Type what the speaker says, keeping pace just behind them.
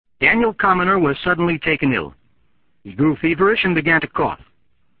Daniel Commoner was suddenly taken ill. He grew feverish and began to cough.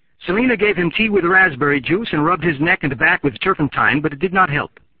 Selina gave him tea with raspberry juice and rubbed his neck and back with turpentine, but it did not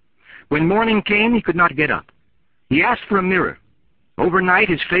help. When morning came, he could not get up. He asked for a mirror. Overnight,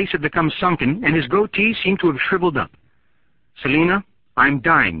 his face had become sunken, and his goatee seemed to have shriveled up. "Selina, I'm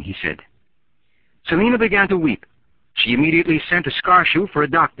dying," he said. Selina began to weep. She immediately sent to Scarshoe for a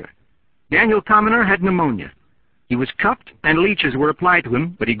doctor. Daniel Commoner had pneumonia. He was cuffed, and leeches were applied to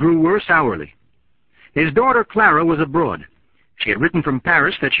him, but he grew worse hourly. His daughter Clara was abroad. She had written from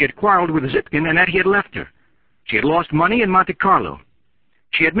Paris that she had quarreled with Zipkin and that he had left her. She had lost money in Monte Carlo.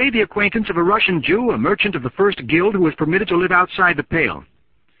 She had made the acquaintance of a Russian Jew, a merchant of the First Guild, who was permitted to live outside the Pale.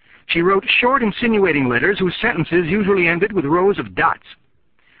 She wrote short, insinuating letters whose sentences usually ended with rows of dots.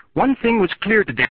 One thing was clear to Dan.